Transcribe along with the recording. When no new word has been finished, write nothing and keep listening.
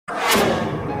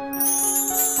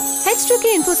H2K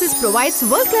Infosys provides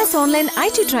world-class online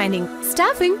IT training,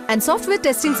 staffing and software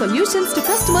testing solutions to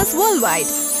customers worldwide.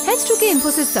 H2K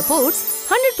Infosys supports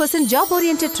 100%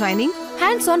 job-oriented training,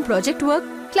 hands-on project work,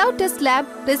 cloud test lab,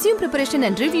 resume preparation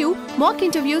and review, mock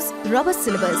interviews, robust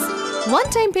syllabus.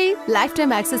 One-time pay,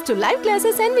 lifetime access to live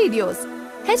classes and videos.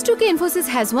 H2K Infosys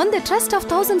has won the trust of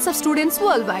thousands of students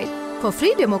worldwide. For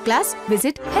free demo class,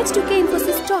 visit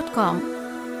H2kinfosys.com.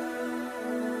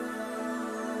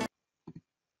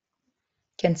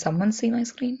 Can someone see my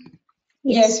screen?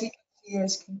 Yes, we can see your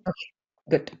screen. Okay,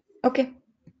 good. Okay.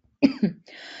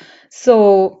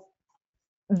 So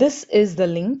this is the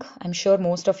link. I'm sure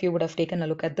most of you would have taken a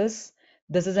look at this.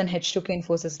 This is an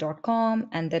H2kinfosys.com,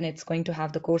 and then it's going to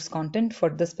have the course content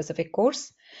for this specific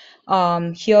course.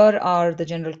 Here are the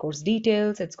general course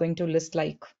details. It's going to list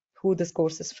like who this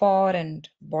course is for and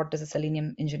what does a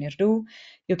Selenium engineer do.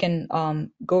 You can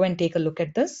go and take a look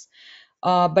at this.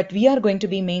 But we are going to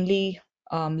be mainly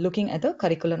looking at the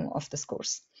curriculum of this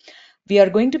course. We are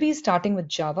going to be starting with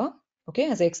Java. Okay,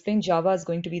 as I explained, Java is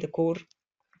going to be the core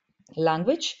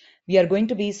language. We are going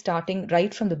to be starting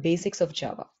right from the basics of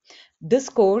Java. This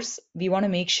course, we want to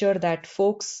make sure that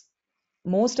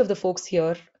most of the folks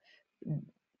here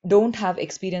don't have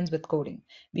experience with coding.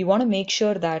 We want to make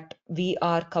sure that we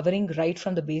are covering right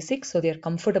from the basics so they're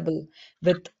comfortable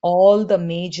with all the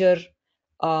major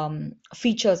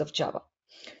features of Java.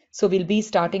 So we'll be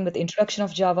starting with introduction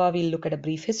of Java. We'll look at a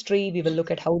brief history. We will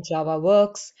look at how Java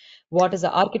works. What is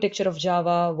the architecture of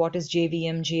Java? What is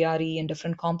JVM, JRE, and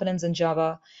different components in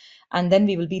Java? And then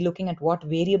we will be looking at what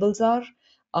variables are.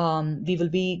 We will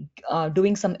be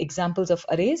doing some examples of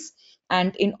arrays.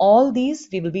 And in all these,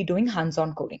 we will be doing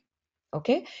hands-on coding.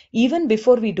 Okay. Even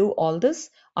before we do all this,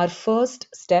 our first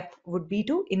step would be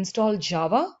to install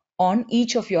Java on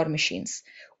each of your machines.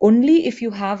 Only if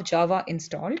you have Java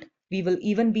installed, we will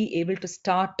even be able to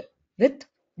start with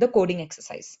the coding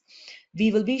exercise.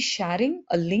 We will be sharing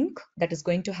a link that is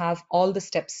going to have all the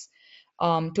steps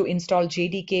to install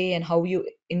JDK and how you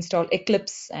install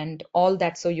Eclipse and all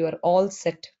that. So you are all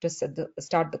set to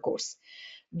start the course.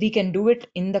 We can do it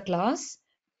in the class,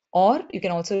 or you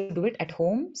can also do it at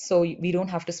home. So we don't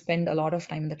have to spend a lot of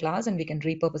time in the class and we can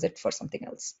repurpose it for something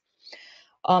else.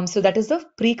 So that is the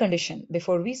precondition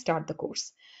before we start the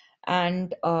course.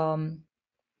 And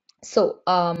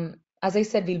as I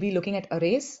said, we'll be looking at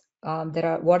arrays.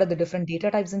 What are the different data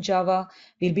types in Java?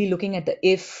 We'll be looking at the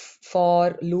if,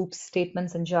 for, loop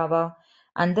statements in Java.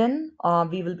 And then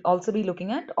we will also be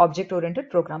looking at object-oriented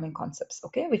programming concepts,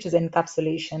 okay, which is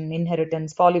encapsulation,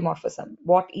 inheritance, polymorphism,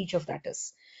 what each of that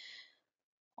is.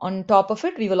 On top of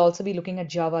it, we will also be looking at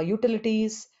Java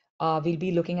utilities. We'll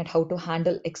be looking at how to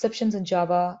handle exceptions in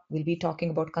Java. We'll be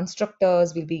talking about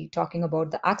constructors. We'll be talking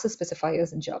about the access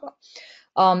specifiers in Java.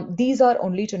 These are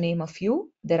only to name a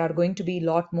few. There are going to be a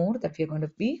lot more that we're going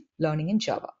to be learning in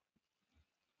Java.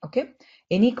 Okay.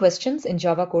 Any questions in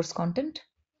Java course content?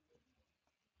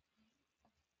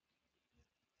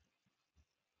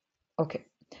 Okay.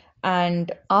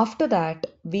 And after that,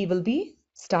 we will be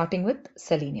starting with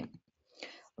Selenium.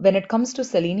 When it comes to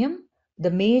Selenium, the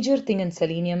major thing in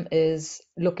Selenium is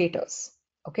locators.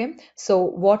 Okay, so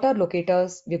what are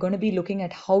locators? We're going to be looking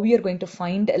at how we are going to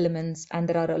find elements, and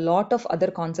there are a lot of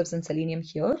other concepts in Selenium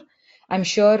here. I'm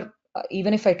sure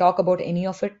even if I talk about any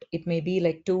of it, it may be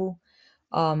like too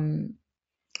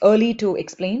early to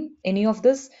explain any of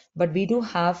this, but we do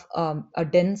have a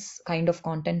dense kind of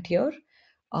content here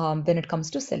when it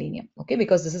comes to Selenium, okay,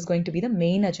 because this is going to be the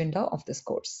main agenda of this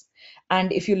course.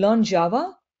 And if you learn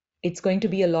Java, it's going to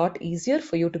be a lot easier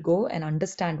for you to go and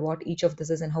understand what each of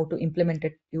this is and how to implement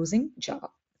it using Java.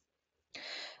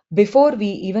 Before we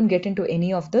even get into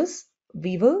any of this,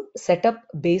 we will set up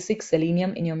basic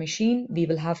Selenium in your machine. We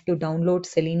will have to download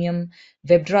Selenium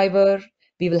WebDriver.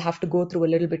 We will have to go through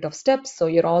a little bit of steps. So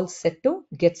you're all set to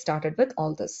get started with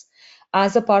all this.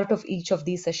 As a part of each of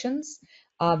these sessions,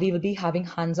 we will be having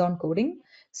hands-on coding.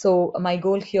 So my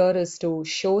goal here is to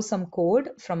show some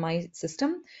code from my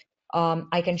system.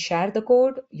 I can share the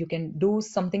code. You can do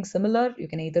something similar. You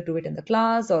can either do it in the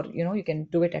class or you can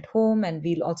do it at home, and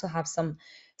we'll also have some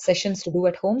sessions to do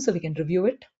at home so we can review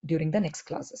it during the next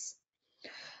classes.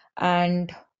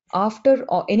 And after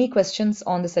any questions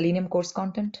on the Selenium course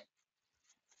content?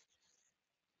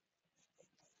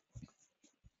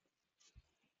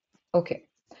 Okay.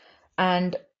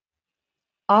 And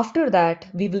after that,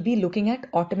 we will be looking at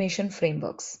automation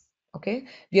frameworks. Okay,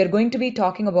 we are going to be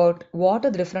talking about what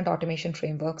are the different automation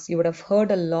frameworks. You would have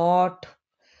heard a lot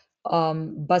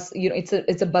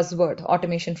it's a buzzword,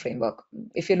 automation framework.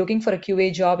 If you're looking for a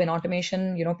QA job in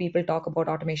automation, people talk about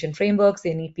automation frameworks.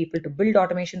 They need people to build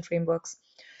automation frameworks.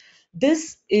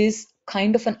 This is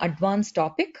kind of an advanced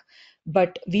topic,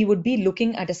 but we would be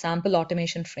looking at a sample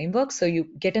automation framework so you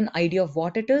get an idea of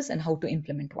what it is and how to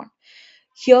implement one.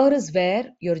 Here is where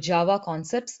your Java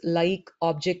concepts like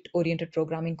object-oriented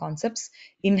programming concepts,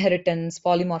 inheritance,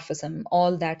 polymorphism,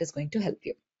 all that is going to help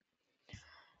you.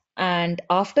 And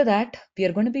after that, we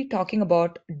are going to be talking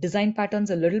about design patterns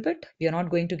a little bit. We are not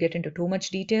going to get into too much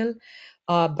detail,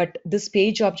 but this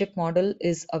page object model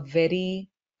is a very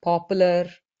popular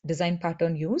design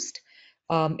pattern used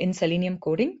in Selenium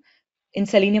coding, in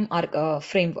Selenium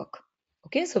framework.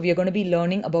 Okay, so we are going to be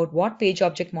learning about what page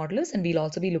object model is, and we'll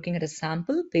also be looking at a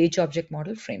sample page object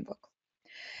model framework.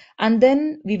 And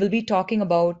then we will be talking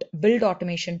about build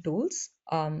automation tools.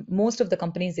 Most of the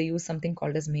companies, they use something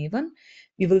called as Maven.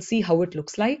 We will see how it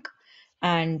looks like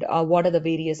and what are the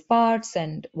various parts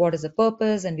and what is the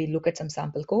purpose, and we look at some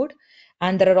sample code.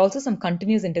 And there are also some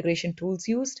continuous integration tools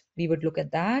used. We would look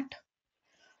at that.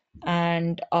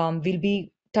 And we'll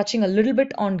be touching a little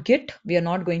bit on Git. We are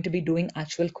not going to be doing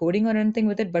actual coding or anything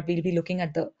with it, but we'll be looking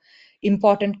at the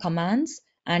important commands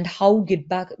and how Git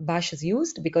bash is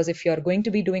used. Because if you're going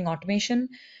to be doing automation,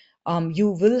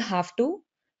 you will have to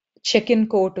check in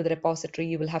code to the repository,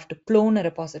 you will have to clone a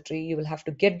repository, you will have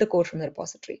to get the code from the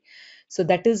repository. So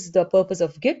that is the purpose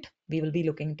of Git. We will be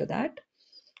looking into that.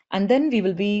 And then we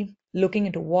will be looking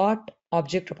into what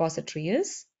object repository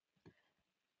is.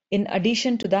 In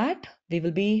addition to that, we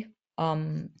will be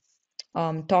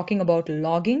talking about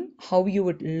logging, how you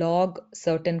would log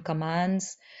certain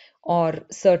commands or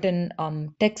certain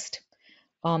text.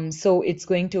 So it's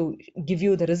going to give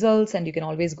you the results and you can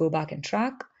always go back and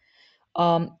track.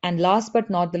 And last but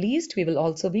not the least, we will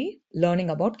also be learning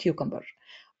about Cucumber.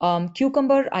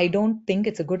 Cucumber, I don't think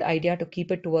it's a good idea to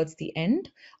keep it towards the end.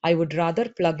 I would rather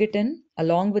plug it in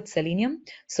along with Selenium.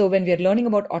 So when we are learning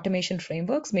about automation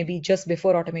frameworks, maybe just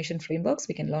before automation frameworks,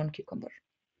 we can learn Cucumber.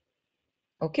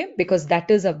 Okay, because that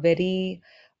is a very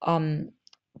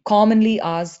commonly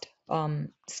asked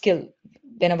skill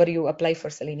whenever you apply for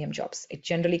Selenium jobs. It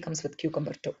generally comes with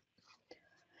Cucumber too.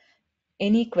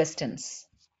 Any questions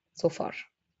so far?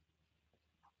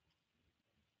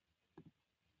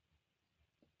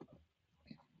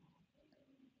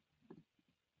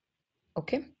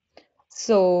 Okay,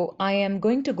 so I am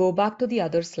going to go back to the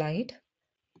other slide,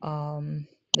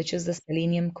 which is the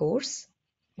Selenium course.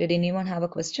 Did anyone have a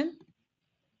question?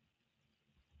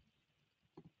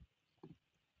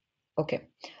 Okay,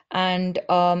 and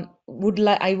I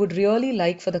would really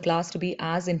like for the class to be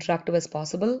as interactive as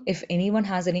possible. If anyone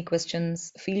has any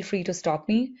questions, feel free to stop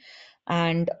me,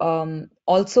 and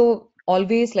also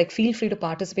always like feel free to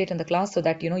participate in the class so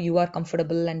that you are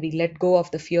comfortable and we let go of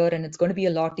the fear, and it's going to be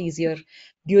a lot easier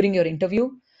during your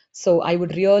interview. So I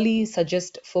would really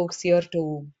suggest folks here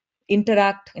to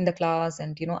interact in the class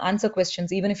and answer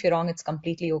questions. Even if you're wrong, it's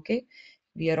completely okay.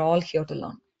 We are all here to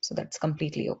learn, so that's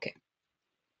completely okay.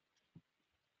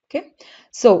 Okay,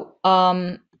 so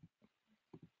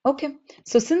okay,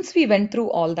 so since we went through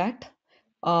all that,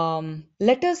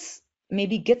 let us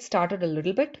maybe get started a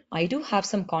little bit. I do have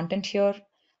some content here.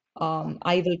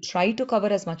 I will try to cover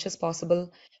as much as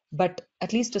possible, but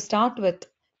at least to start with,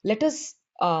 let us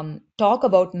talk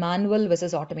about manual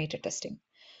versus automated testing.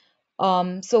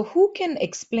 So who can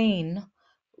explain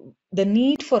the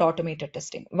need for automated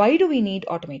testing? Why do we need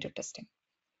automated testing?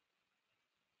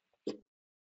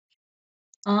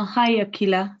 Hi,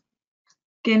 Akila.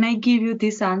 Can I give you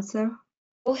this answer?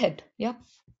 Go ahead. Yeah.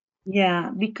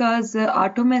 Yeah, because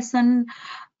automation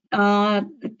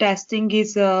testing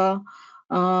is a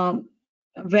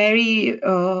very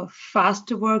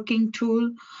fast working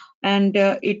tool, and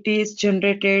it is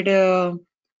generated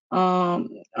um,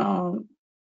 um,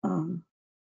 um,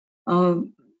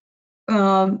 um,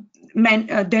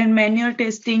 than manual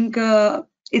testing.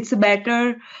 It's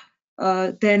better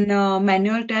than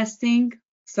manual testing.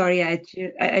 Sorry,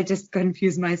 I just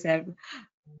confused myself.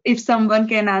 If someone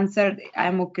can answer,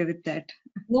 I'm okay with that.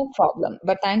 No problem.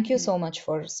 But thank you so much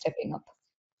for stepping up.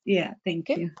 Yeah, thank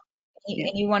Okay. you. Yeah.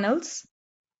 Anyone else?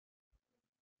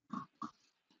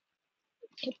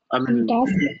 I mean,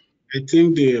 Fantastic. I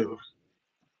think the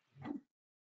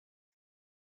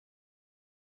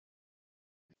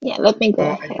Yeah, let me go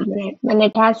ahead. When a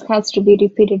task has to be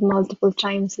repeated multiple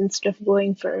times instead of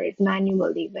going for it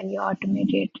manually, when you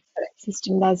automate it,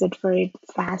 system does it for it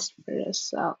fast for us.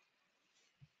 So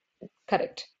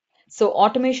Correct. So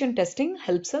automation testing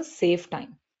helps us save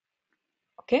time.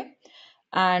 Okay.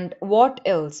 And what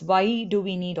else? Why do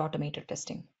we need automated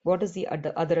testing? What is the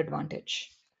other advantage?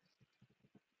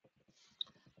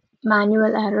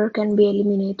 manual error can be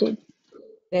eliminated.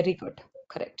 Very good.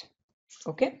 Correct.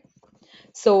 Okay.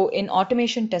 So in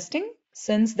automation testing,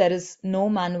 since there is no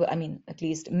manual, I mean, at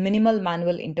least minimal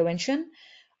manual intervention,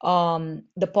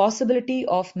 the possibility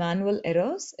of manual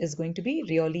errors is going to be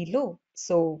really low.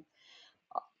 So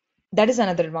that is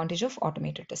another advantage of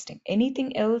automated testing.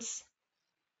 Anything else?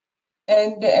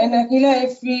 And Akila,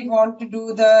 if we want to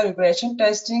do the regression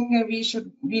testing,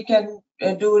 we can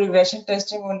do regression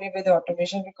testing only with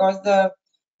automation, because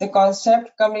the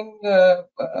concept coming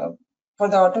for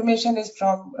the automation is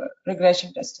from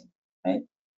regression testing, right?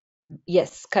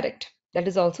 Yes, correct. That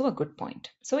is also a good point.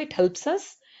 So it helps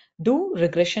us do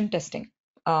regression testing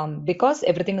because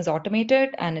everything is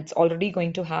automated and it's already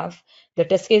going to have the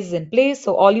test cases in place.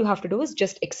 So all you have to do is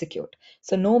just execute.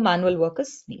 So no manual work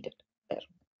is needed there.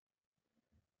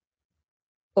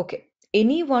 Okay.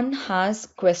 Anyone has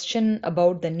question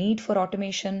about the need for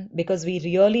automation? Because we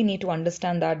really need to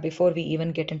understand that before we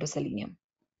even get into Selenium.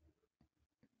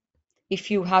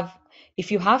 If you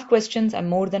have questions, I'm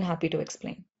more than happy to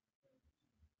explain.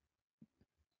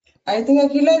 I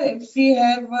think, Akila, if we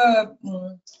have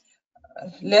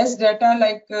less data,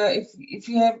 like if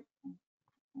you have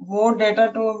more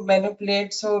data to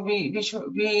manipulate, so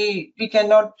we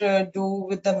cannot do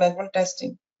with the manual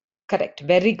testing. Correct.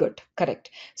 Very good. Correct.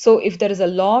 So if there is a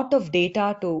lot of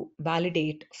data to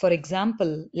validate, for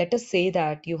example, let us say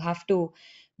that you have to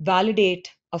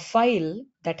validate a file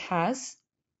that has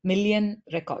million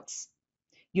records.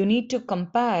 You need to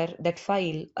compare that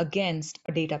file against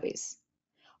a database.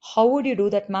 How would you do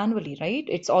that manually, right?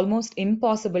 It's almost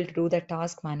impossible to do that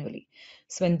task manually.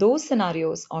 So in those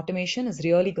scenarios, automation is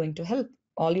really going to help.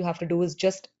 All you have to do is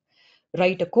just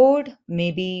write a code,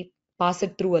 maybe pass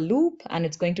it through a loop, and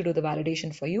it's going to do the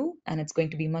validation for you, and it's going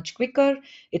to be much quicker.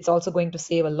 It's also going to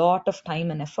save a lot of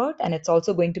time and effort, and it's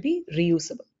also going to be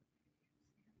reusable.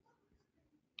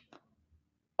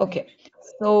 Okay,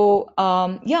 so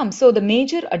yeah, so the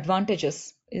major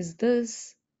advantages is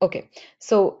this. Okay,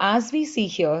 so as we see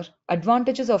here,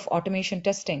 advantages of automation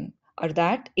testing are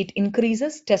that it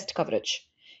increases test coverage.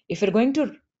 If you're going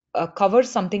to cover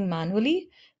something manually,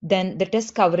 then the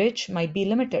test coverage might be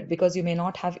limited because you may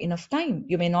not have enough time.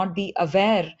 You may not be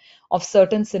aware of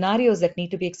certain scenarios that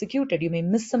need to be executed. You may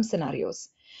miss some scenarios.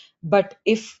 But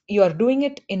if you are doing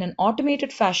it in an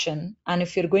automated fashion, and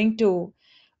if you're going to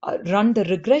run the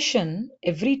regression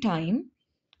every time,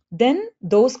 then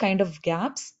those kind of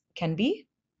gaps can be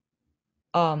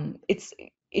it's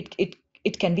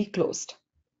it can be closed.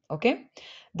 Okay.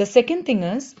 The second thing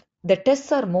is the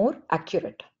tests are more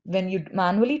accurate. When you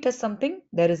manually test something,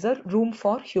 there is a room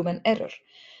for human error.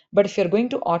 But if you're going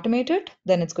to automate it,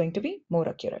 then it's going to be more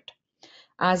accurate.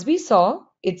 As we saw,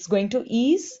 it's going to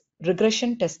ease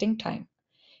regression testing time.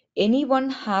 Anyone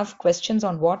have questions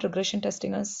on what regression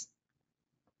testing is?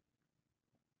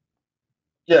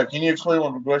 Yeah, can you explain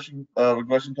what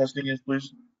regression testing is,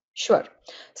 please? Sure.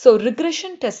 So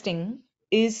regression testing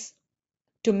is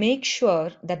to make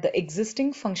sure that the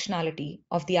existing functionality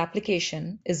of the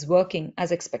application is working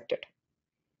as expected.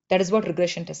 That is what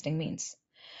regression testing means.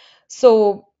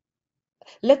 So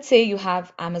let's say you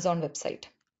have Amazon website.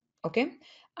 Okay.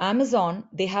 Amazon,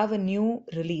 they have a new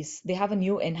release, they have a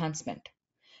new enhancement.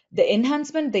 The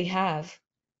enhancement they have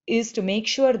is to make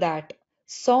sure that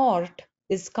sort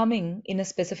is coming in a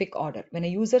specific order. When a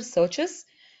user searches,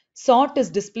 sort is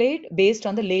displayed based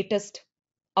on the latest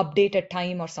updated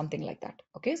time or something like that.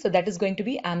 Okay, so that is going to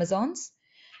be Amazon's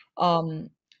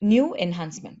new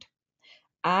enhancement.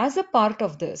 As a part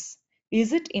of this,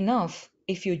 is it enough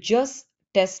if you just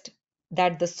test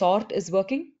that the sort is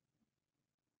working?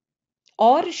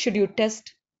 Or should you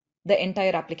test the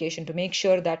entire application to make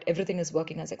sure that everything is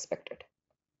working as expected?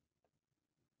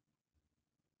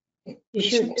 You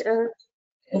should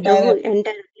the Entire whole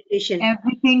entire application.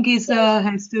 Everything is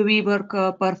has to be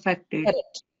perfected.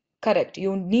 Correct. Correct.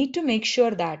 You need to make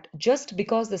sure that just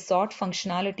because the sort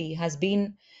functionality has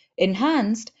been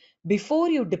enhanced, before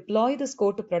you deploy this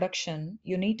code to production,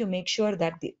 you need to make sure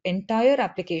that the entire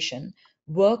application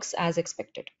works as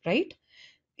expected, right?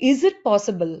 Is it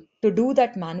possible to do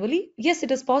that manually? Yes,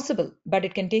 it is possible, but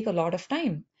it can take a lot of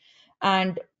time.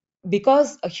 And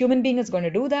because a human being is going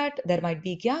to do that, there might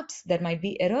be gaps, there might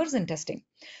be errors in testing.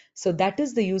 So that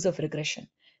is the use of regression.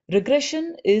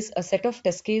 Regression is a set of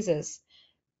test cases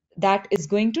that is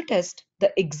going to test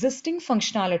the existing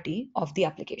functionality of the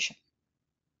application.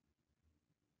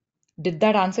 Did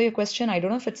that answer your question? I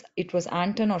don't know if it was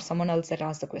Anton or someone else that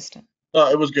asked the question.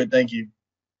 It was good. Thank you.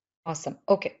 Awesome.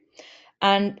 Okay.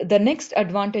 And the next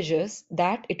advantage is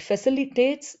that it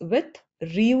facilitates with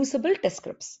reusable test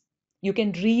scripts. You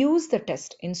can reuse the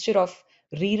test instead of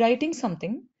rewriting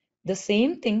something. The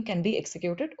same thing can be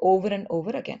executed over and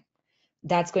over again.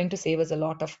 That's going to save us a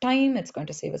lot of time. It's going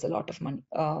to save us a lot of money.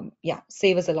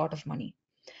 Save us a lot of money.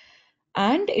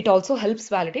 And it also helps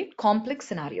validate complex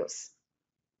scenarios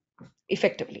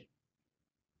effectively.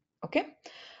 Okay.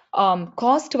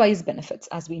 Cost-wise benefits.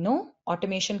 As we know,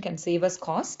 automation can save us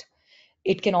cost.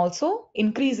 It can also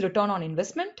increase return on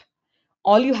investment.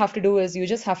 All you have to do is you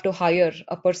just have to hire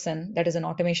a person that is an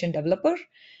automation developer,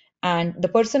 and the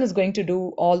person is going to do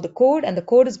all the code, and the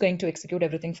code is going to execute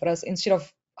everything for us instead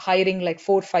of hiring like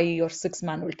 4, 5, or 6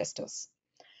 manual testers.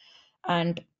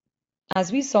 And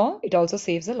as we saw, it also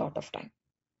saves a lot of time.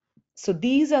 So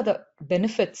these are the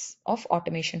benefits of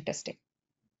automation testing.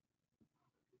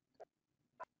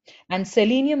 And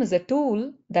Selenium is a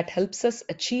tool that helps us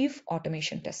achieve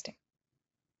automation testing.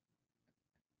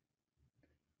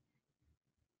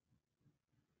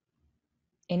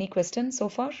 Any questions so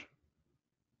far?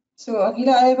 So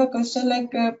Akila, I have a question.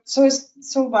 Like, so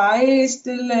why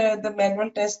still the manual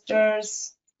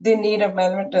testers? They need a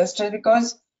manual tester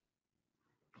because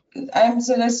I'm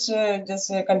just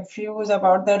confused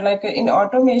about that. Like in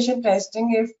automation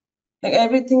testing, if like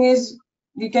everything is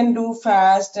we can do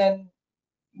fast and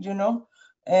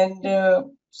and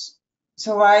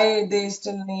so why they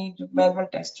still need manual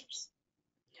testers?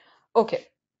 Okay.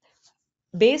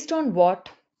 Based on what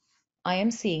I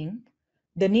am seeing,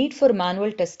 the need for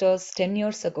manual testers 10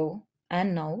 years ago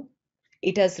and now,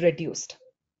 it has reduced.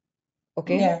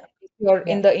 Okay. Yeah. If you're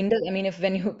Yeah. in the I mean, if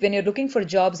when you're looking for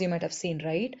jobs, you might have seen,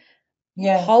 right?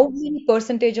 Yeah. How many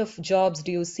percentage of jobs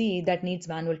do you see that needs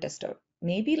manual tester?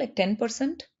 Maybe like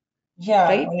 10%, Yeah.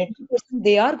 right? Only 10%,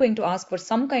 they are going to ask for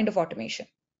some kind of automation.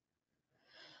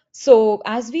 So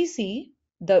as we see,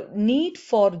 the need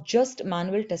for just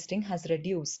manual testing has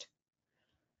reduced.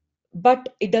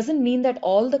 But it doesn't mean that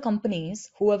all the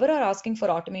companies, whoever are asking for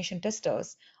automation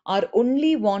testers, are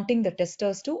only wanting the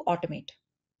testers to automate,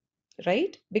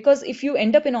 right? Because if you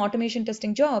end up in an automation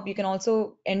testing job, you can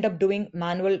also end up doing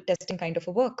manual testing kind of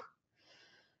a work.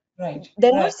 right.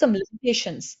 There are Right. some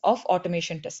limitations of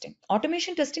automation testing.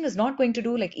 Automation testing is not going to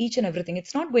do like each and everything.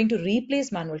 It's not going to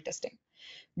replace manual testing.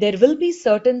 There will be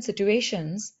certain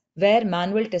situations where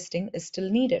manual testing is still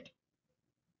needed.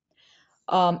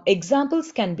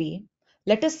 Examples can be,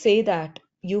 let us say that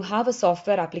you have a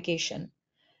software application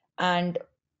and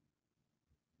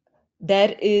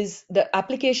the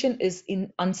application is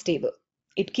unstable.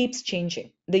 It keeps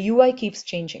changing. The UI keeps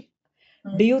changing.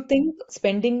 Do you think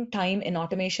spending time in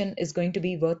automation is going to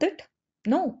be worth it?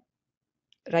 No,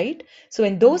 right? So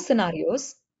in those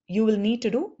scenarios, you will need to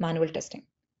do manual testing.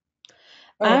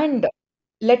 Oh, And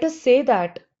let us say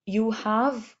that you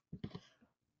have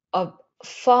a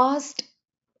fast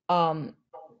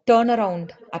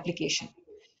turnaround application.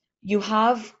 You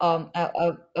have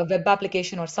a web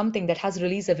application or something that has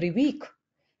release every week,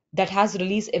 that has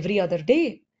release every other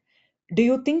day. Do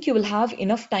you think you will have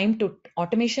enough time to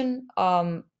automate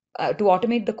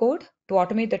the code, to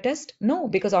automate the test? No,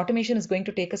 because automation is going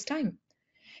to take us time.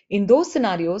 In those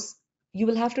scenarios, you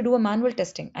will have to do a manual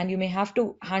testing and you may have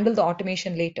to handle the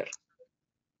automation later.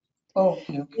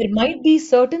 okay. There might be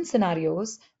certain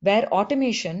scenarios where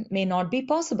automation may not be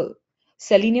possible.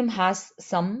 Selenium has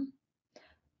some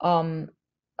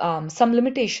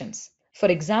limitations. For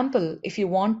example, if you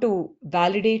want to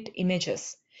validate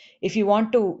images, if you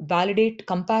want to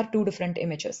compare two different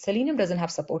images, Selenium doesn't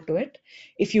have support to it.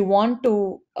 If you want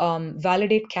to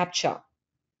validate CAPTCHA,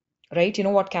 right? You know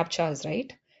what CAPTCHA is,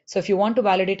 right? So if you want to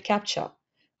validate CAPTCHA,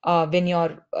 when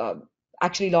you're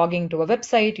actually logging to a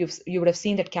website, you would have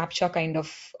seen that CAPTCHA kind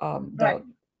of Right.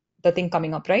 the thing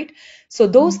coming up, right? So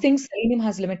those things, Selenium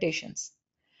has limitations.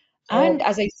 And Oh,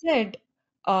 as I said,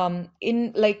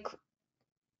 in like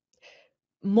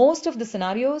most of the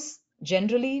scenarios,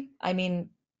 generally, I mean,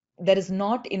 there is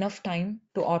not enough time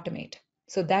to automate.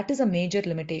 So that is a major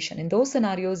limitation. In those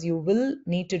scenarios, you will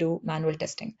need to do manual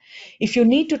testing. If you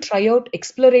need to try out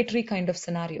exploratory kind of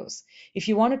scenarios, if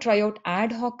you want to try out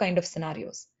ad hoc kind of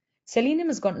scenarios, Selenium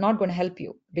is not going to help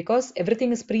you because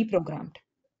everything is pre-programmed.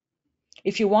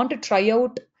 If you want to try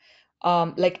out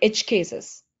like edge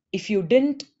cases, if you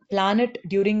didn't plan it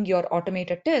during your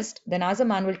automated test, then as a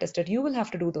manual tester, you will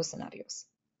have to do those scenarios,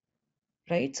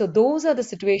 right? So those are the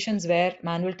situations where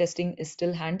manual testing is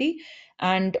still handy.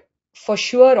 And for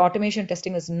sure, automation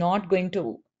testing is not going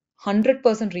to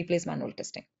 100% replace manual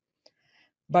testing,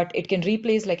 but it can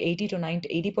replace like 80 to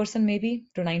 90, 80% maybe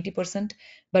to 90%.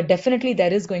 But definitely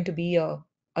there is going to be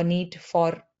a need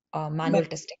for manual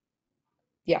testing.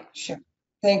 Yeah. sure.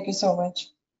 Thank you so much.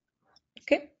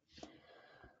 Okay.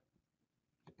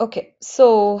 Okay,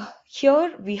 so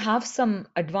here we have some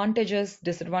advantages,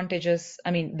 disadvantages,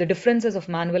 I mean, the differences of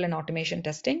manual and automation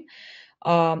testing.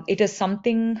 It is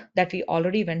something that we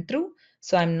already went through,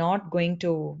 so I'm not going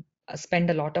to spend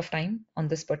a lot of time on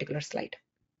this particular slide.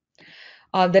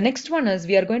 The next one is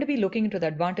we are going to be looking into the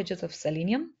advantages of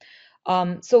Selenium.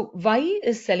 So why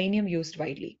is Selenium used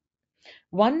widely?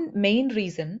 One main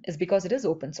reason is because it is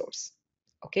open source.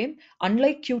 Okay,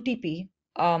 unlike QTP,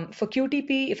 for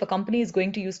QTP, if a company is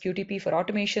going to use QTP for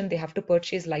automation, they have to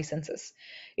purchase licenses.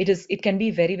 It can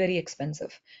be very, very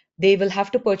expensive. They will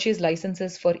have to purchase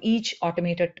licenses for each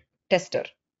automated tester,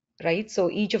 right?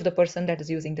 So each of the person that is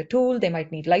using the tool, they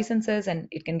might need licenses, and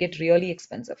it can get really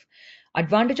expensive.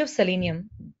 Advantage of Selenium,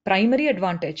 primary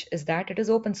advantage is that it is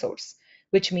open source,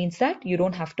 which means that you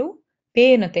don't have to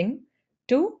pay anything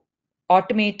to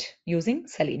automate using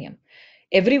Selenium.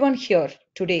 Everyone here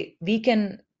today, we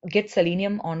can get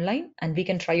Selenium online and we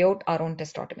can try out our own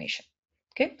test automation.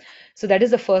 Okay, so that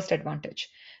is the first advantage.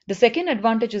 The second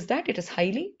advantage is that it is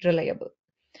highly reliable.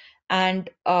 And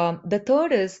the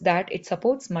third is that it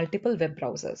supports multiple web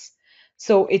browsers.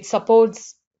 So it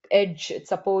supports Edge, it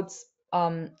supports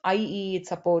IE, it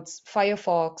supports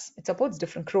Firefox, it supports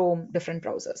different Chrome, different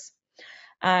browsers.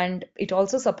 And it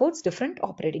also supports different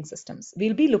operating systems.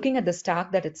 We'll be looking at the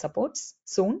stack that it supports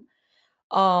soon.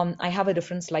 I have a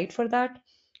different slide for that.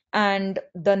 And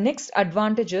the next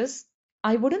advantage is,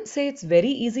 I wouldn't say it's very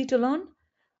easy to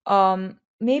learn.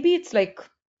 Maybe it's like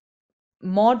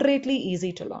moderately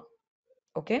easy to learn.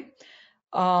 Okay.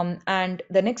 And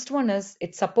the next one is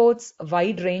it supports a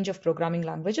wide range of programming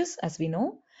languages, as we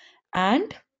know.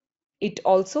 And it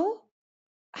also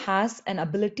has an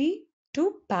ability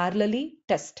to parallelly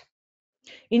test.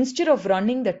 Instead of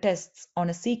running the tests on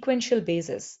a sequential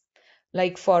basis,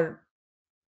 like for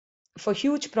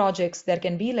huge projects, there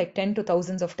can be like 10 to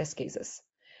thousands of test cases.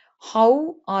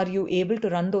 How are you able to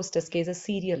run those test cases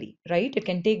serially, right? It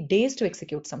can take days to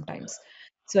execute sometimes.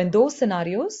 So in those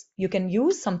scenarios, you can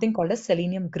use something called a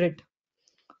Selenium grid,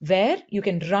 where you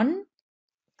can run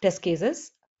test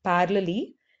cases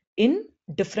parallelly in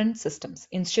different systems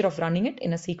instead of running it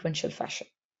in a sequential fashion.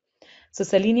 So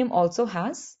Selenium also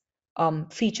has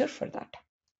feature for that.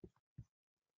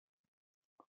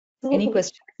 Any So,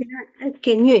 questions?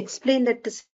 can you explain that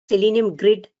the Selenium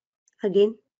grid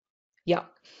again? Yeah.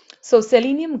 So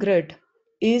Selenium grid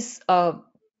is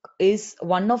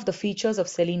one of the features of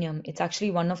Selenium. It's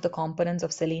actually one of the components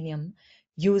of Selenium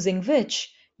using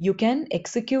which you can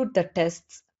execute the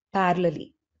tests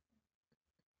parallelly.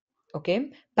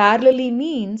 Okay. Parallelly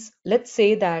means, let's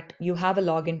say that you have a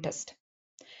login test.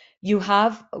 You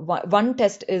have one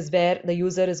test is where the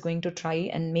user is going to try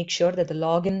and make sure that the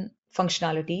login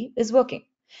functionality is working.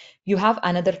 You have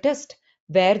another test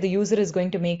where the user is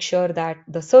going to make sure that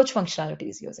the search functionality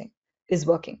is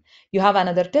working. You have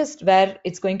another test where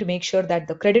it's going to make sure that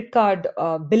the credit card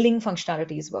billing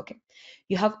functionality is working.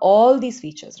 You have all these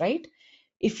features, right?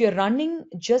 If you're running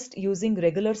just using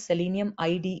regular Selenium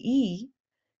IDE,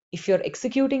 if you're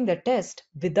executing the test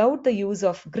without the use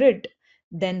of grid,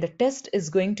 then the test is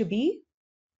going to be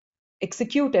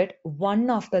executed one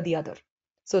after the other.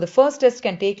 So the first test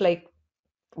can take like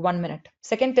 1 minute.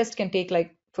 Second test can take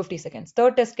like 50 seconds.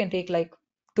 Third test can take like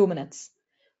 2 minutes,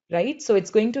 right? So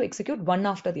it's going to execute one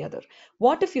after the other.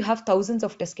 What if you have thousands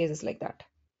of test cases like that?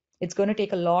 It's going to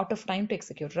take a lot of time to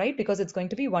execute, right? Because it's going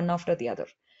to be one after the other.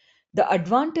 The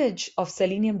advantage of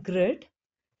Selenium Grid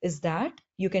is that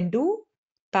you can do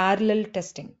parallel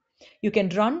testing. You can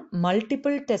run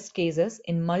multiple test cases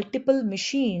in multiple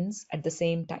machines at the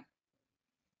same time.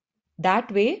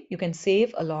 That way, you can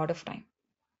save a lot of time.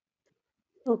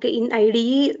 Okay, in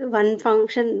IDE, one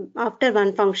function after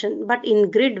one function, but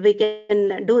in grid, we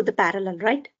can do the parallel,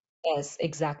 right? Yes,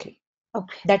 exactly.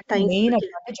 Okay, That's the thank main you.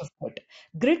 advantage of Grid.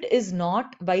 Grid is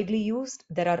not widely used.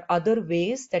 There are other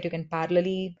ways that you can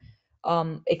parallelly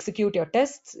execute your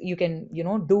tests. You can,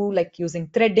 do like using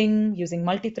threading, using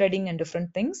multi-threading and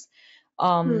different things.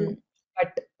 Hmm.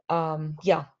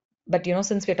 Yeah, but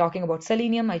since we're talking about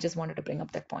Selenium, I just wanted to bring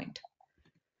up that point.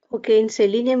 Okay, in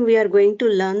Selenium, we are going to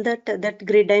learn that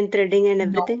grid and threading and No,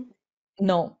 everything.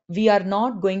 no, we are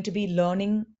not going to be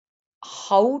learning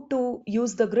how to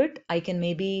use the grid. I can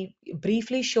maybe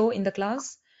briefly show in the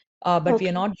class, but we are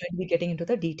Okay, not going to be getting into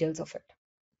the details of it.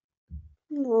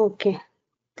 okay.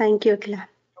 Thank you, Akila.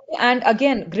 And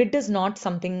again, grid is not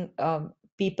something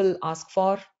people ask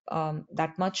for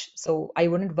that much, so I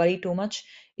wouldn't worry too much.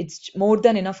 It's more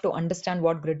than enough to understand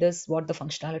what grid is, what the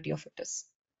functionality of it is.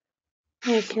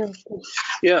 Okay, okay.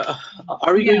 Yeah,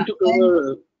 are we Yeah, going to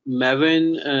cover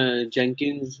Maven,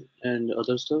 Jenkins, and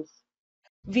other stuff?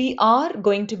 we are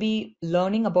going to be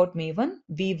learning about Maven.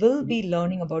 We will be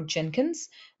learning about Jenkins,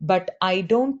 but I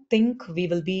don't think we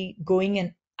will be going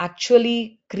and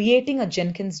actually creating a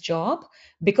Jenkins job,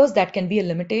 because that can be a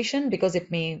limitation, because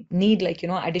it may need like,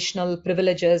 additional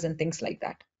privileges and things like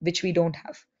that, which we don't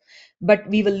have. But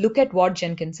we will look at what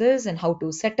Jenkins is and how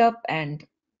to set up and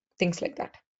things like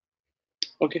that.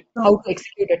 Okay. How to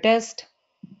execute a test,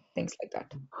 things like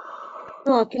that.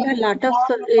 So, Akhila, a lot of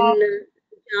in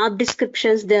job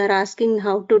descriptions they are asking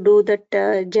how to do that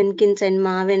Jenkins and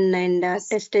Maven and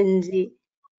TestNG,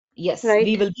 Yes, we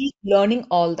right? will be learning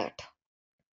all that.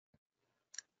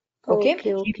 Okay, Okay,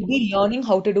 we will okay. be learning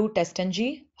how to do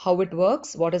TestNG, how it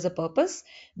works, what is the purpose.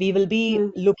 We will be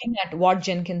Mm, looking at what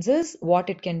Jenkins is, what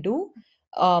it can do,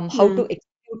 how to mm,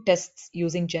 execute tests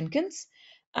using Jenkins,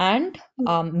 and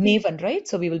mm. Maven, right?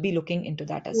 So we will be looking into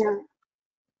that as well.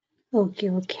 Yeah. Okay,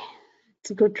 okay.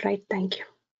 It's good, right? Thank you.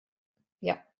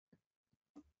 Yeah.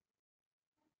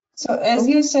 So as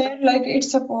Okay. you said, like it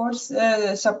supports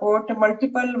support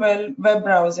multiple web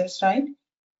browsers, right?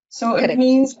 So it Correct.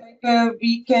 means like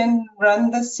we can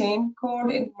run the same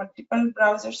code in multiple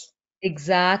browsers.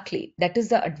 Exactly. That is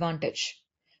the advantage.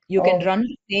 You can Oh, run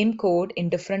the same code in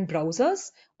different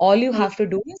browsers. All you Mm, have to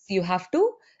do is you have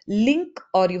to link,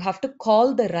 or you have to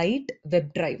call the right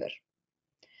web driver.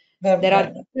 There are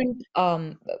WebDriver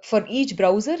different, for each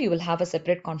browser, you will have a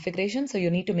separate configuration. So you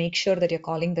need to make sure that you're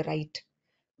calling the right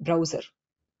browser.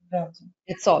 browser.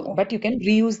 That's all. Oh, But you can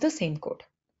reuse the same code.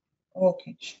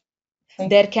 okay. Thank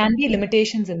There you. can be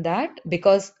limitations in that,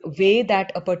 because way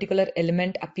that a particular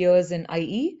element appears in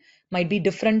IE might be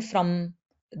different from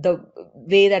the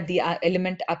way that the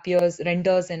element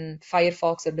renders in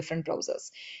Firefox or different browsers.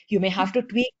 You may have to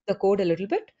tweak the code a little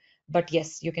bit, but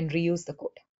yes, you can reuse the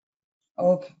code.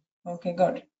 Okay. Okay,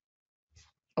 got it.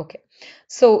 Okay,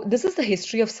 so this is the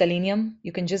history of Selenium.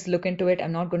 You can just look into it.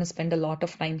 I'm not going to spend a lot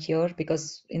of time here,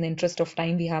 because in the interest of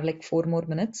time, we have like 4 more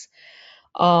minutes.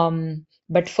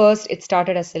 But first, it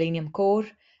started as Selenium Core,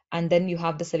 and then you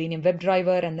have the Selenium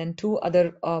WebDriver, and then two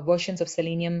other versions of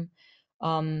Selenium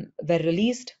were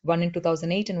released, one in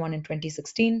 2008 and one in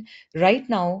 2016. Right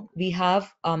now, we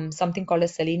have something called a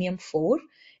Selenium 4.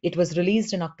 It was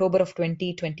released in October of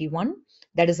 2021.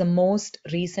 That is the most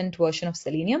recent version of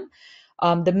Selenium.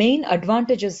 The main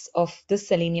advantages of this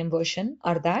Selenium version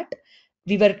are that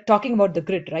we were talking about the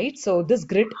grid, right? So this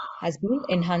grid has been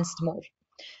enhanced more.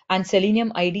 And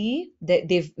Selenium IDE,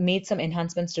 they've made some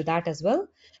enhancements to that as well.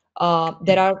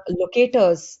 There are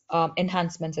locators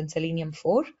enhancements in Selenium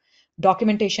 4.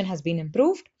 Documentation has been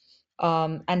improved,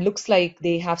 and looks like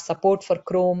they have support for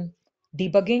Chrome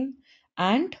debugging,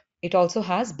 and it also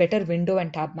has better window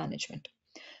and tab management.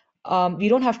 We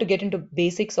don't have to get into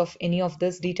basics of any of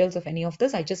this, details of any of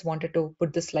this. I just wanted to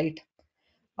put this slide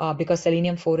because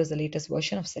Selenium 4 is the latest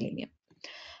version of Selenium.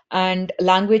 And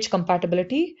language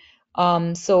compatibility.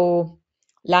 So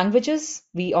languages,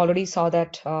 we already saw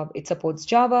that it supports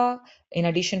Java. In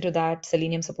addition to that,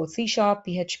 Selenium supports C#,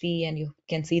 PHP, and you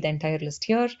can see the entire list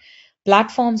here.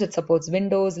 Platforms, it supports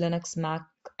Windows, Linux, Mac,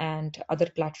 and other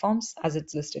platforms as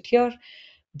it's listed here.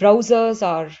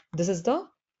 Browsers this is the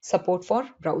support for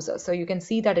browsers. So you can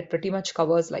see that it pretty much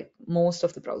covers like most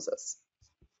of the browsers.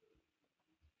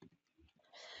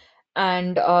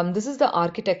 And this is the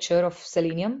architecture of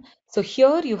Selenium. So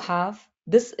here you have,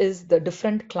 this is the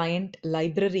different client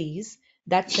libraries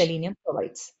that Selenium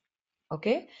provides.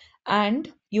 Okay.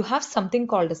 And you have something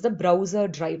called as the browser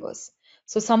drivers.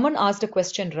 So someone asked a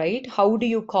question, right? How do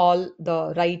you call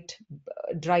the right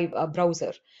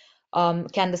browser?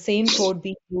 Can the same code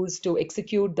be used to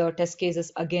execute the test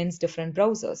cases against different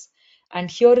browsers? And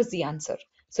here is the answer.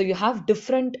 So you have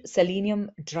different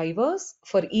Selenium drivers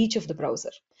for each of the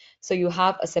browser. So you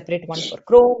have a separate one for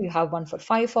Chrome, you have one for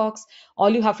Firefox. All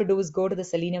you have to do is go to the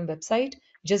Selenium website,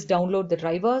 just download the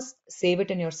drivers, save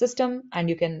it in your system, and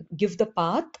you can give the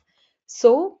path.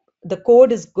 So the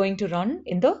code is going to run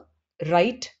in the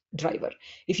right driver.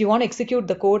 If you want to execute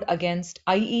the code against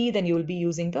IE, then you will be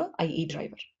using the IE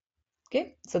driver.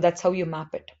 Okay, so that's how you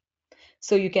map it.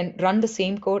 So you can run the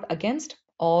same code against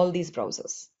all these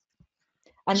browsers.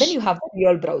 And then you have the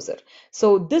real browser.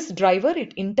 So this driver,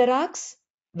 it interacts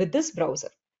with this browser.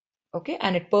 Okay,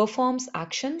 and it performs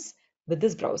actions with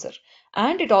this browser.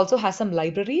 And it also has some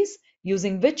libraries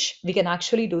using which we can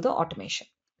actually do the automation.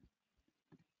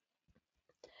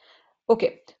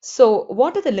 Okay, so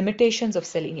what are the limitations of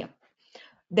Selenium?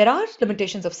 There are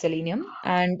limitations of Selenium,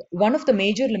 and one of the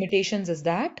major limitations is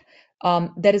that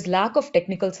there is lack of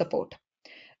technical support.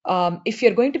 If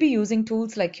you're going to be using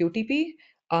tools like QTP,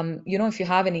 if you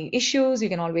have any issues, you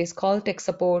can always call tech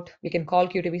support. You can call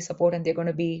QTP support, and they're going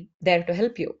to be there to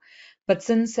help you. But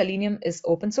since Selenium is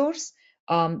open source,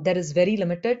 there is very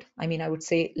limited, I would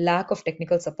say, lack of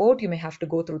technical support. You may have to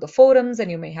go through the forums and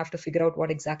you may have to figure out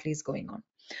what exactly is going on.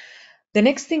 The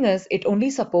next thing is it only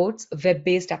supports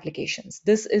web-based applications.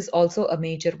 This is also a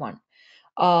major one.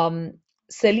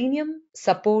 Selenium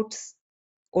supports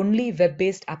only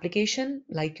web-based application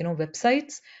like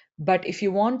websites, but if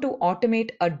you want to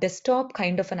automate a desktop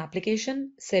kind of an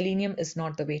application, Selenium is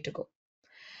not the way to go.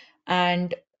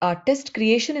 And test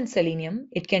creation in Selenium,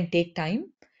 it can take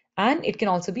time and it can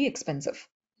also be expensive.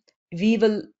 We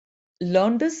will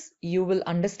learn this, you will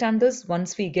understand this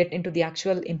once we get into the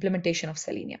actual implementation of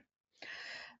Selenium.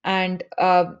 And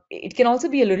it can also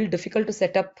be a little difficult to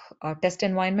set up a test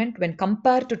environment when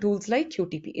compared to tools like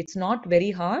QTP. It's not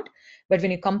very hard, but when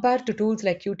you compare to tools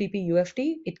like QTP,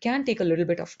 UFT, it can take a little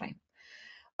bit of time.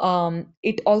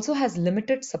 It also has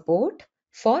limited support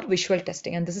for visual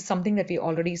testing, and this is something that we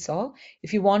already saw.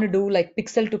 If you want to do like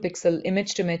pixel to pixel,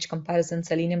 image to image comparison,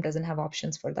 Selenium doesn't have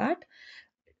options for that,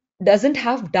 doesn't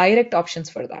have direct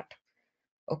options for that.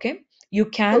 Okay, you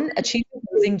can achieve it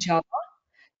using Java,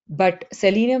 but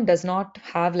Selenium does not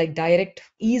have like direct,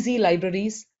 easy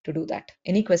libraries to do that.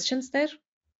 Any questions there?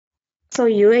 So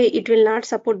UI, it will not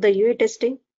support the UI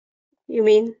testing, you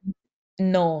mean?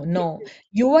 No.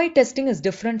 UI testing is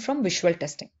different from visual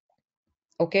testing.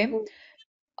 Okay.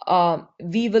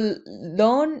 We will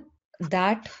learn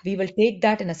that, we will take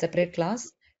that in a separate class,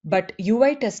 but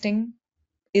UI testing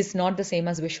is not the same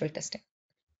as visual testing.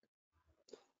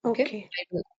 Okay.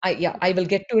 I will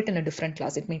get to it in a different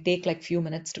class. It may take like few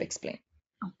minutes to explain.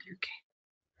 Okay.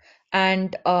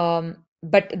 And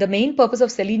but the main purpose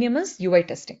of Selenium is UI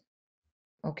testing.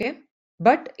 Okay.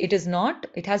 But it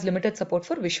has limited support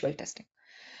for visual testing.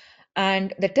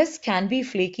 And the tests can be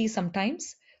flaky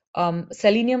sometimes.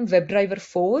 Selenium WebDriver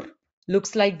 4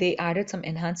 looks like they added some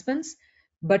enhancements,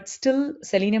 but still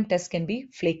Selenium tests can be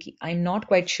flaky. I'm not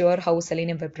quite sure how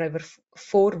Selenium WebDriver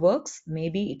 4 works.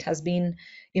 Maybe it has been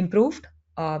improved.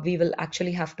 We will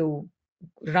actually have to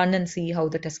run and see how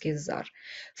the test cases are.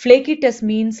 Flaky test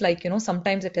means like,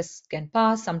 sometimes the test can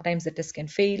pass, sometimes the test can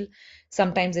fail,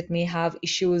 sometimes it may have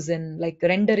issues in like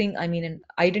rendering, in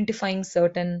identifying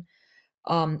certain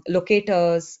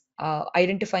locators,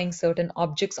 identifying certain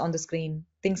objects on the screen,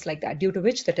 things like that, due to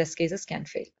which the test cases can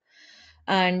fail.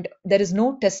 And there is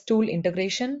no test tool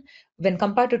integration. When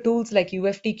compared to tools like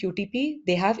UFT, QTP,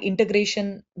 they have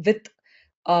integration with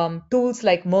tools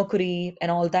like Mercury and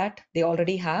all that, they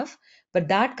already have, but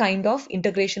that kind of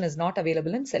integration is not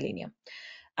available in Selenium.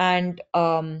 And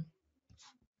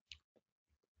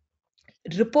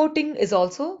reporting is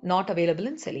also not available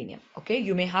in Selenium. Okay,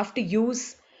 you may have to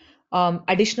use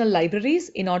additional libraries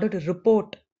in order to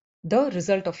report the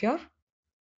result of your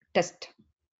test.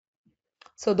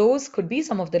 So those could be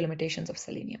some of the limitations of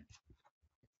Selenium.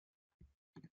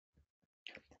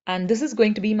 And this is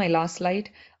going to be my last slide.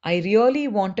 I really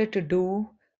wanted to do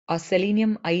a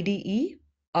Selenium IDE.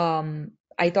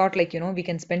 I thought like, we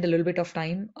can spend a little bit of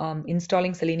time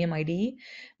installing Selenium IDE,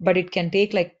 but it can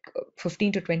take like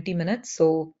 15 to 20 minutes.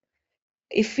 So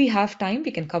if we have time,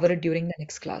 we can cover it during the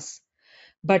next class.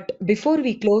 But before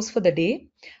we close for the day,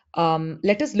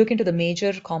 let us look into the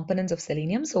major components of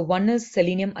Selenium. So one is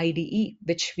Selenium IDE,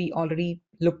 which we already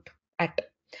looked at.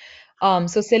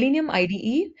 So Selenium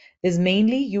IDE is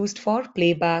mainly used for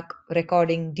playback,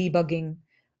 recording, debugging,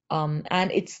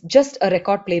 and it's just a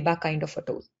record playback kind of a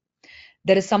tool.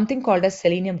 There is something called as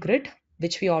Selenium Grid,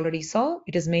 which we already saw.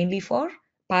 It is mainly for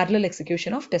parallel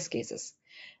execution of test cases.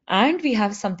 And we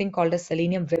have something called as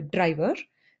Selenium WebDriver.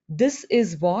 This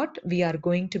is what we are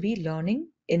going to be learning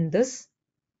in this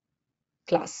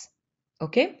class.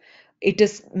 Okay, it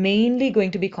is mainly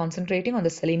going to be concentrating on the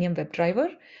Selenium WebDriver.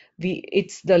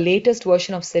 It's the latest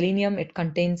version of Selenium. It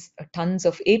contains tons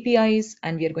of APIs,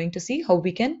 and we are going to see how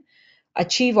we can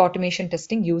achieve automation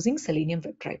testing using Selenium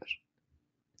WebDriver.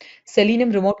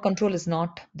 Selenium remote control is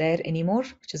not there anymore,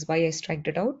 which is why I striked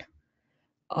it out.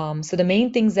 So the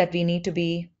main things that we need to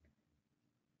be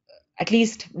at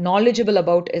least knowledgeable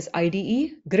about is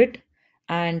IDE, Grid,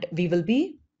 and we will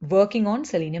be working on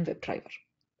Selenium WebDriver.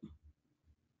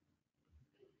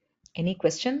 Any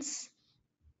questions?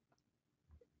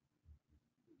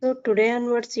 So today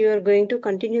onwards, you are going to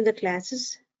continue the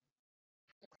classes?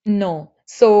 No.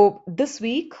 So this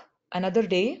week, another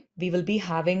day, we will be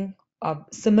having a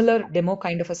similar demo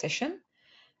kind of a session.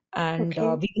 And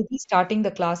we will be starting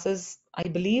the classes, I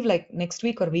believe, like next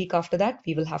week or week after that.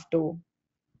 We will have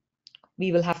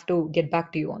to get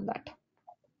back to you on that.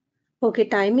 Okay,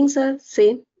 timings are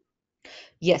same?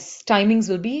 Yes, timings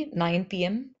will be 9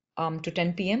 p.m. To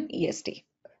 10 p.m. EST.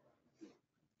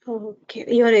 Okay,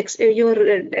 you're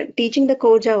teaching the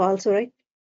core Java also, right?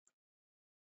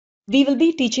 We will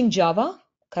be teaching Java,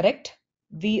 correct?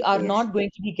 We are Yes. not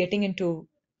going to be getting into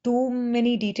too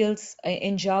many details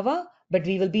in Java, but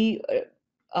we will be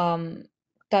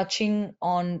touching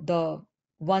on the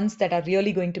ones that are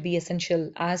really going to be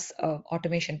essential as a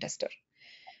automation tester.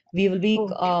 We will be,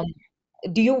 Okay.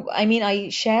 I mean, I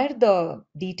share the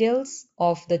details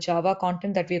of the Java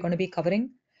content that we're going to be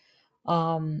covering.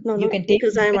 No, You no, can take a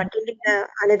because look I'm at attending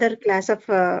another class of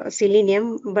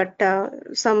Selenium, but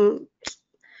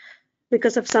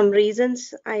because of some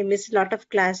reasons I missed a lot of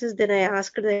classes. Then I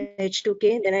asked the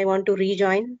H2K. Then I want to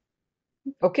rejoin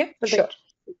Okay, for the. sure.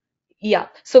 Yeah,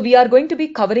 so we are going to be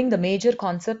covering the major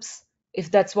concepts,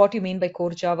 if that's what you mean by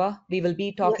core Java. We will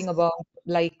be talking Yes. about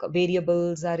like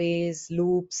variables, arrays,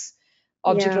 loops,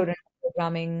 Yeah. object-oriented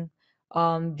programming.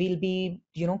 We'll be,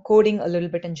 coding a little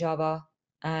bit in Java,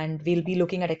 and we'll be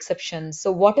looking at exceptions.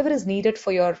 So whatever is needed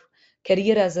for your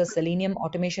career as a Selenium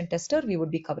automation tester, we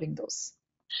would be covering those.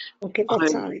 Okay, Hi.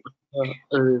 that's all. Uh,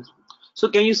 uh, so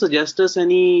can you suggest us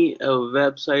any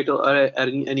website or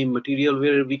any material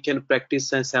where we can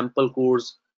practice a sample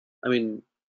course? I mean,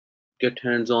 get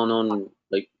hands-on on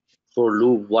like for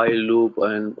loop, while loop,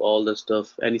 and all the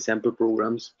stuff. Any sample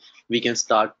programs we can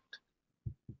start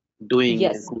doing and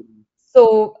Yes. coding.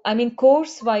 So, I mean,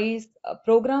 course-wise,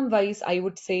 program-wise, I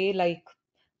would say like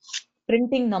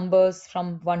printing numbers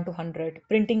from 1 to 100,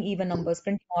 printing even numbers,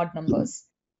 printing odd numbers.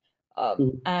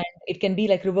 Mhm. And it can be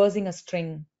like reversing a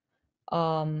string,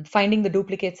 finding the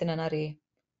duplicates in an array.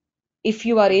 If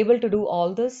you are able to do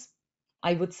all this,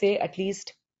 I would say at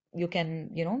least you can,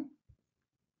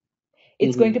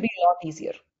 it's going to Mhm. be a lot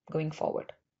easier going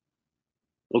forward.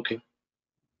 Okay.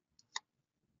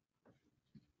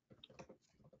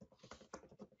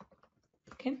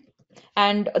 Okay.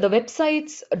 And the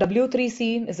websites,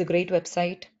 W3C is a great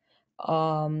website.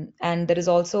 And there is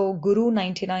also Guru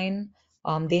 99.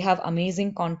 They have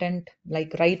amazing content,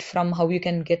 like right from how you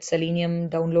can get Selenium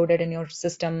downloaded in your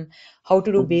system, how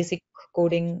to do Mhm. basic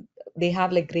coding. They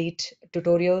have like great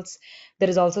tutorials. There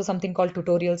is also something called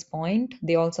Tutorials Point.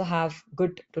 They also have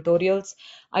good tutorials.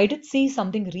 I did see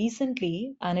something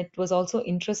recently, and it was also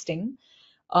interesting.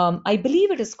 I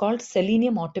believe it is called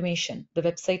Selenium Automation, the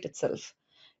website itself.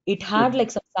 It had Mhm.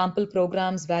 like some sample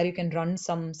programs where you can run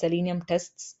some Selenium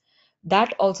tests.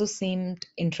 That also seemed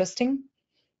interesting.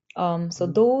 So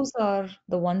Mhm. those are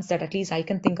the ones that at least I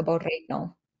can think about right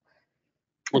now.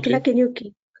 Akila,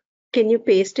 Okay. can you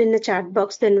paste in the chat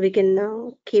box? Then we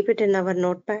can keep it in our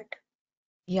notepad.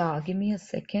 Yeah, give me a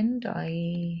second.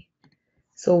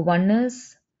 So one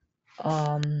is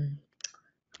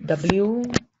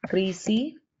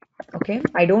W3C. Okay,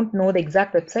 I don't know the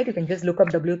exact website. You can just look up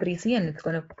W3C and it's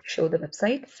going to show the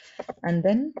website. And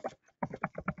then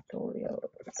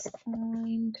tutorials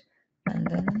point, and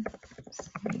then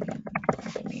Selenium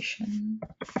automation.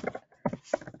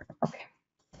 Okay,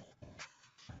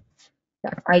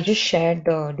 yeah, I just shared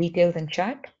the details in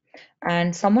chat.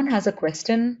 And someone has a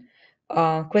question.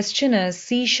 Question is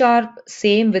C sharp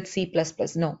same with C++?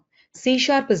 No, C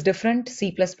sharp is different.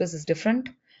 C++ is different.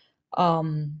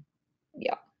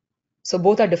 Yeah, so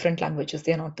both are different languages.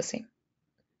 They are not the same.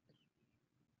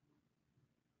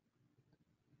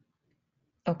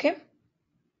 Okay.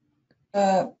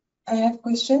 I have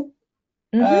question.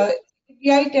 Mm-hmm. Uh,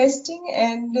 API testing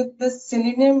and the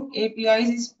Selenium APIs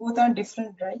is both are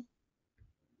different, right?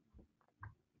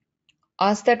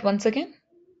 Ask that once again.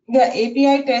 The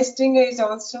API testing is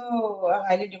also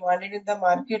highly demanded in the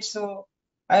market. So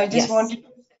Yes.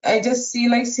 I just see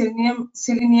like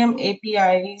Selenium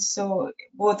APIs. So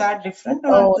both are different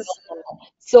or Oh, this? no.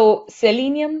 So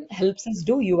Selenium helps us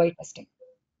do UI testing.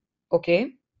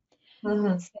 Okay.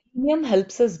 Mhm. Selenium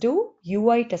helps us do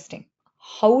UI testing.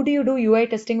 How do you do UI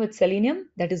testing with Selenium?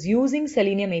 That is using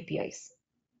Selenium APIs.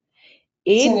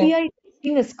 Selenium API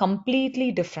testing is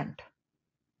completely different.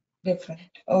 different.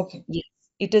 Okay. Yes,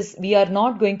 it is. We are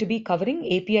not going to be covering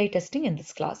API testing in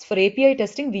this class. For API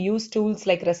testing, we use tools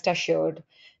like Rest Assured,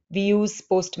 we use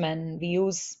Postman, we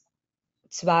use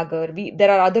Swagger.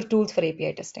 There are other tools for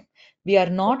API testing. We are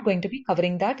not going to be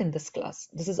covering that in this class.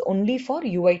 This is only for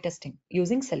UI testing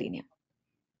using Selenium.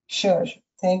 Sure.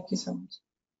 Thank you so much.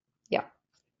 Yeah.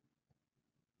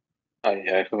 I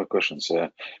have a question.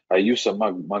 I use a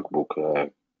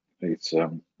MacBook. It's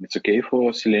okay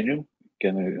for Selenium.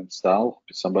 Can I install?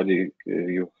 Somebody,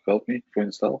 you help me to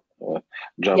install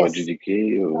Java Yes. JDK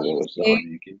So you or Java say,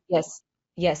 JDK? yes.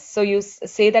 Yes. So you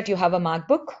say that you have a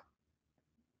MacBook.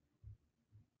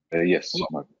 Yes, Yeah.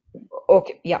 Mac.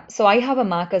 Okay, yeah. So I have a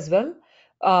Mac as well.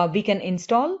 We can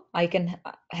install. I can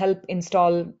help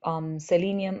install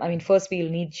Selenium. I mean, first we'll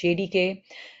need JDK.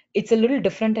 It's a little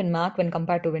different in Mac when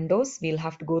compared to Windows. We'll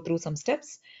have to go through some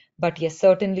steps. But yes,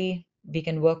 certainly we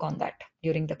can work on that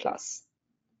during the class.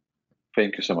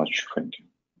 Thank you so much. Thank you.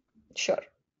 Sure.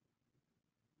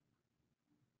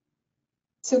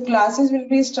 So classes will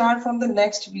be start from the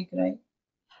next week, right?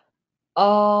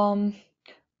 Not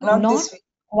Not this week.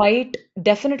 quite,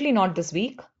 definitely not this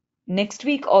week. Next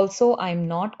week also, I'm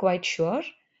not quite sure.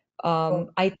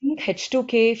 I think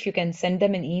H2K, if you can send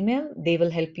them an email, they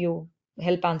will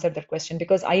help answer that question,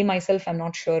 because I myself am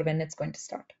not sure when it's going to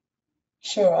start.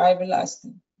 Sure, I will ask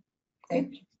them.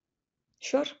 Thank you.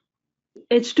 Sure.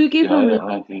 H2K from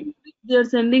I think they are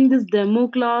sending this demo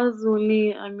class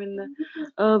only. I mean,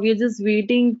 we are just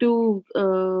waiting to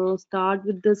start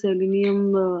with the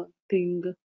Selenium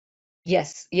thing.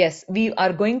 Yes, yes. We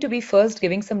are going to be first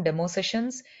giving some demo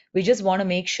sessions. We just want to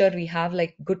make sure we have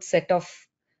like good set of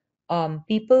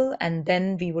people, and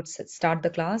then we would start the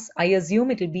class. I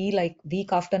assume it will be like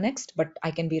week after next, but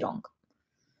I can be wrong.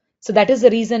 So that is the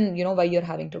reason, why you're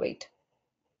having to wait.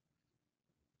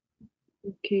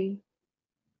 Okay.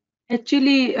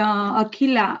 Actually,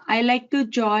 Akhila, I like to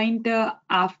join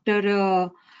after,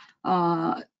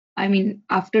 I mean,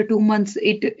 after 2 months,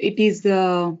 it is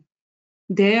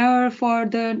there for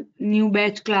the new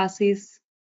batch classes,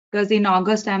 because in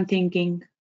August I'm thinking.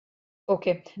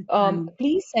 Okay.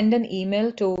 Please send an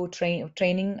email to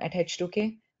training at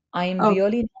H2K. I'm Oh,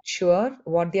 really not sure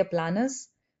what their plan is,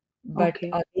 but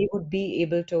okay. they would be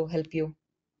able to help you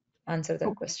answer that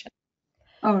Okay. question.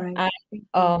 All right. And Thank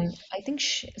you. I think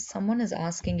someone is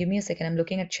asking, give me a second, I'm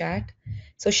looking at chat.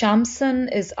 So Shamson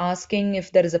is asking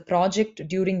if there is a project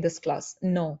during this class.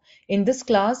 No, in this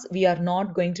class, we are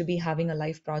not going to be having a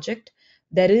live project.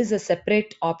 There is a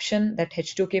separate option that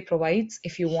H2K provides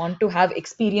if you want to have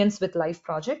experience with live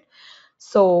project.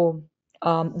 So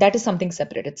that is something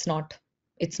separate. It's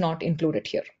not included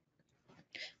here.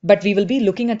 But we will be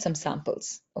looking at some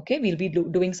samples. Okay, we'll be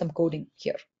doing some coding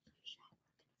here.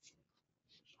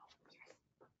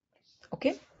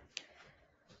 Okay.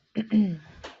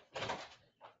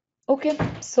 Okay,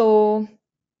 so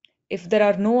if there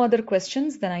are no other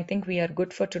questions, then I think we are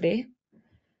good for today.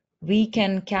 We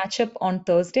can catch up on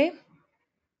Thursday.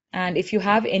 And if you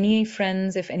have any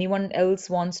friends, if anyone else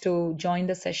wants to join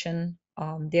the session,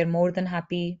 they're more than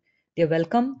happy. They're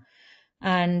welcome.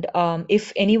 And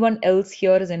if anyone else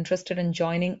here is interested in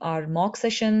joining our mock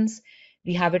sessions,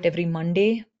 we have it every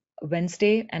Monday,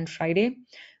 Wednesday, and Friday.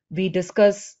 We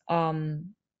discuss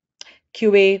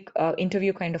QA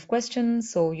interview kind of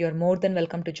questions. So you're more than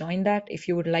welcome to join that. If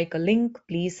you would like a link,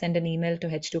 please send an email to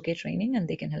H2K Training and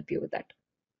they can help you with that.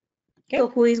 Okay? So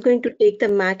who is going to take the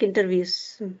MAC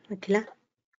interviews, Akhila?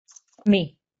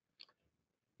 Me.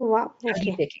 Wow. I'll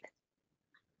be Okay. taking.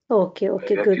 Okay.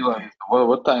 Good.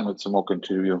 what time it's a mock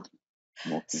interview?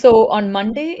 So on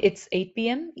Monday, it's 8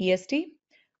 p.m. EST,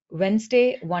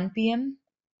 Wednesday, 1 p.m.,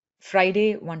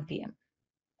 Friday, 1 p.m.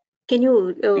 Can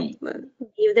you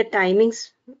give the timings?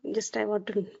 Just I want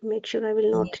to make sure I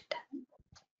will note it.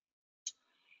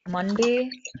 Monday,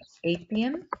 8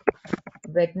 p.m.,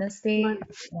 Wednesday,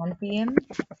 1 p.m.,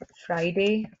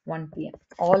 Friday, 1 p.m.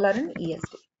 All are in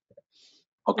EST.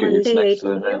 Okay, it's Monday, next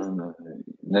 8 p.m.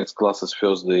 next class is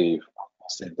Thursday,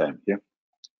 same time. Yeah.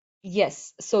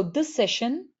 Yes. So this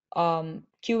session,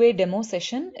 QA demo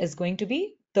session, is going to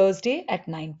be Thursday at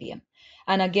 9 p.m.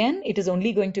 And again, it is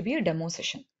only going to be a demo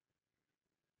session.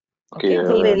 Okay. Okay.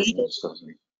 So Wednesday.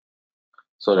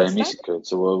 Sorry, I What's that? missed it.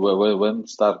 So when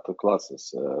start the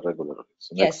classes regularly?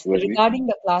 So next Yes. week. Regarding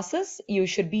the classes, you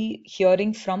should be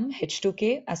hearing from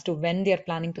H2K as to when they are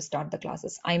planning to start the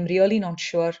classes. I'm really not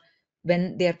sure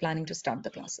when they are planning to start the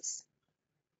classes.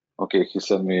 Okay, he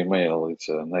sent me a mail. It's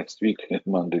next week,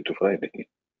 Monday to Friday.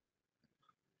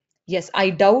 Yes,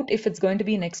 I doubt if it's going to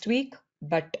be next week,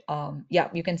 but yeah,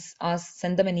 you can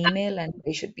send them an email and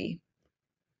they should be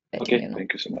letting Okay, you know.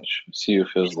 thank you so much. See you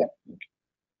Thursday.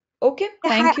 Okay,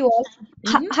 thank you all.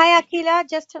 Hi, Akila.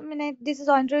 Just a minute. This is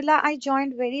Andrilla. I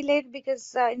joined very late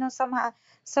because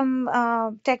some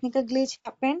technical glitch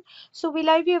happened. So will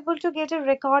I be able to get a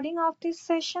recording of this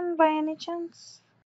session by any chance?